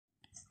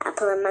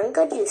apple and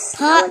mango juice.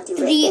 Part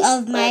 3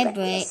 of my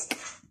break.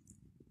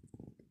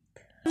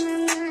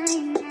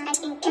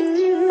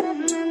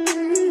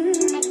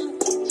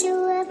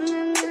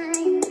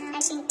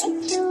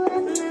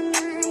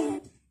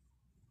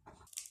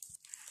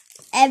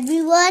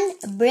 Everyone,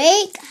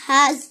 break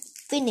has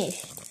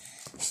finished.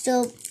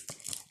 So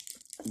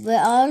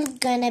we're all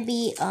gonna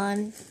be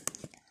on.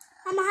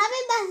 I'm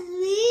having my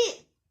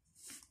sweet.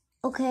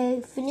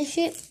 Okay, finish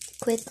it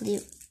quickly.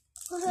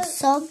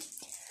 So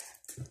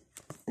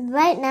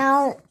right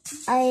now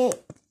I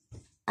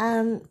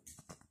am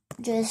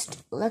just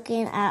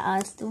looking at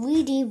our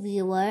 3D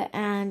viewer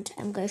and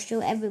I'm gonna show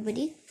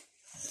everybody.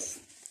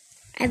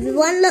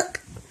 Everyone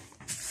look.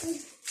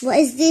 What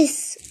is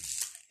this?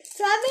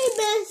 Strawberry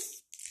Miss.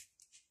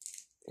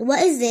 What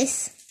is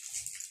this?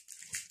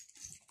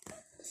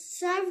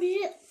 Strawberry.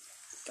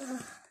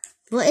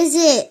 What is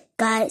it?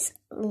 Guys,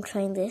 I'm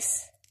trying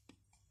this.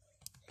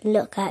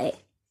 Look at it.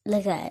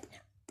 Look at it.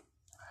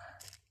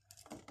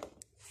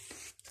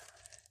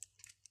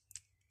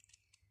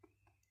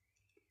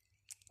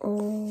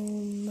 Oh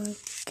my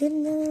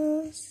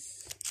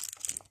goodness.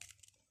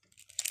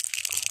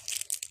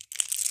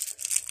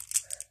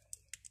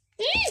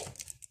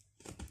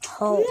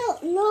 Oh.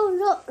 No.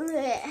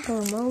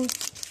 Come on.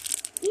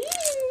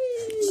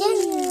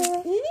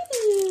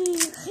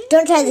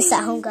 Don't try this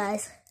at home,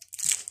 guys.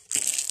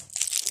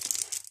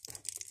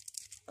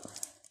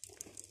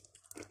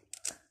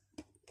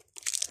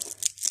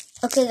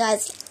 Okay,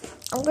 guys,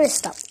 I'm gonna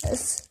stop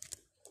this.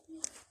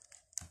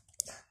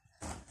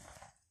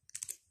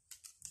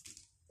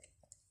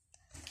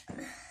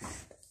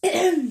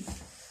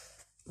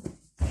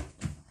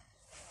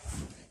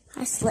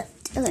 I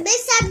slipped. Okay.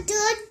 Miss, I'm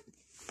done.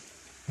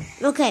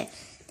 Okay,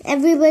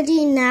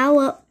 everybody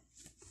now.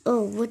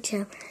 Oh, what's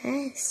your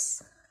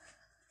press?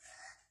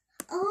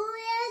 Oh,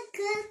 yeah,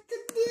 got the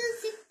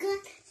music on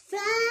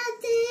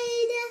Friday.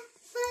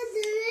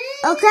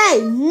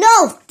 Okay,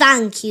 no,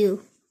 thank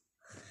you.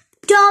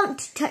 Don't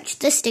touch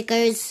the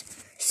stickers.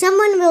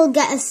 Someone will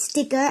get a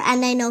sticker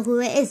and I know who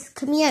it is.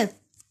 Come here.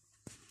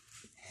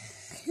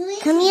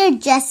 Come here,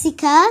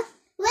 Jessica.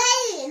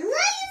 Wait,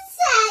 what are you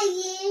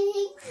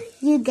saying?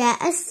 You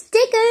get a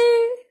sticker.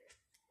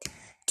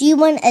 Do you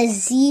want a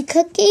Z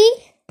cookie?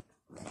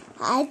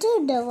 I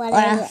don't know what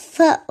Or a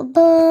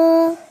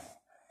football?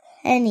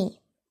 Any.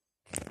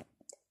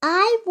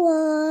 I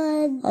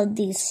want. Of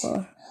these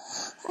four.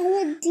 I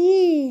want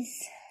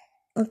these.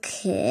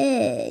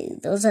 Okay,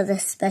 those are the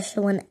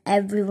special one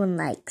everyone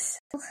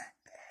likes.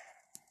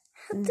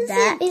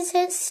 That is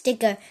his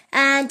sticker.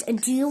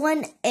 And do you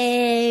want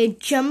a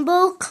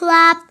jumbo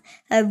clap,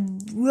 a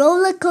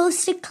roller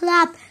coaster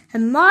clap, a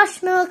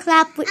marshmallow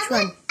clap? Which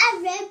one? A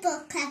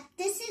rainbow clap.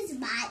 This is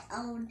my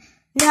own.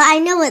 No, I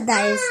know what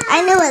that is.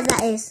 I know what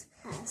that is.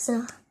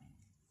 So.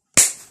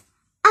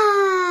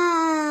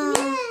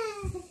 Yeah.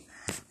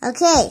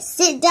 Okay,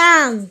 sit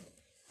down.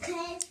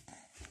 Okay.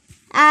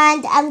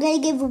 And I'm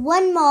going to give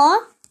one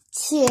more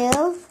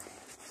to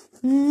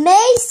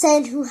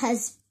Mason, who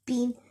has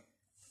been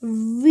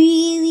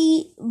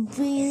really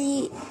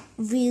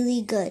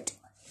good.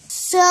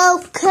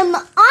 So, come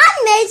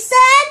on,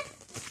 Mason!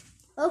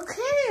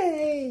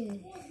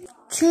 Okay.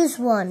 Choose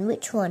one.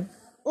 Which one?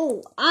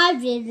 Oh, I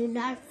really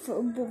like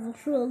football,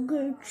 so I'm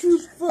going to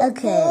choose football.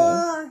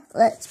 Okay,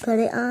 let's put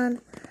it on.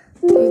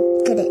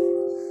 Get it.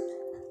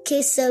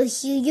 Okay, so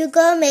here you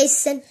go,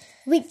 Mason.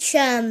 Which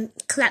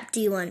clap do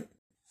you want?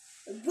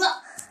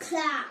 Rock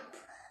clap.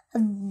 A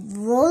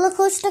roller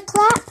coaster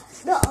clap?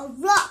 No, a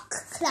rock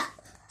clap.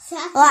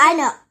 Oh, I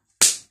know.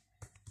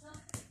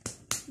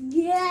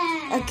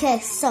 Yeah. Okay,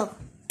 so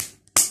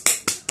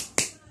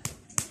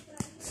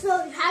you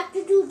have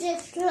to do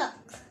this, look.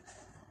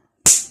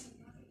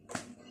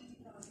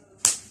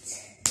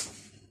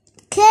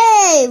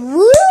 okay,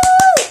 woo!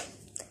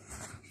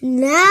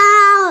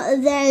 Now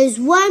there's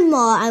one more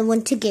I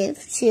want to give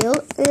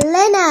to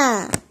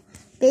Lena.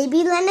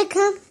 Baby Lena,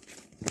 come.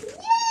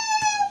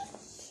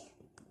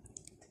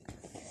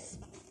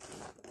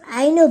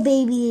 I know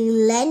baby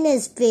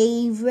Lena's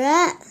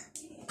favorite.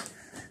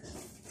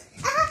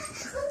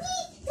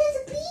 There's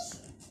a bee.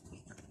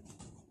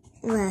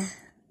 Where?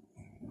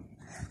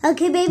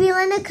 Okay, baby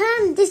Lena,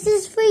 come. This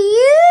is for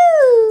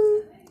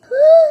you.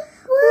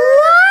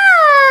 Wow.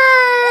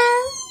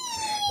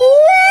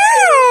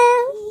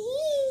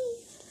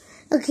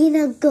 Okay,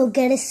 now go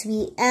get a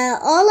sweet.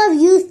 All of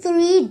you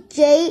three,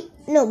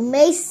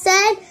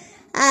 Mason,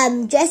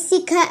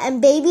 Jessica,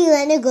 and baby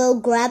Lena, go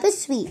grab a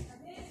sweet.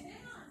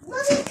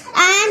 Mommy,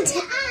 And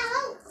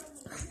out?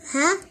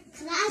 huh?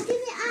 Can I give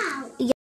it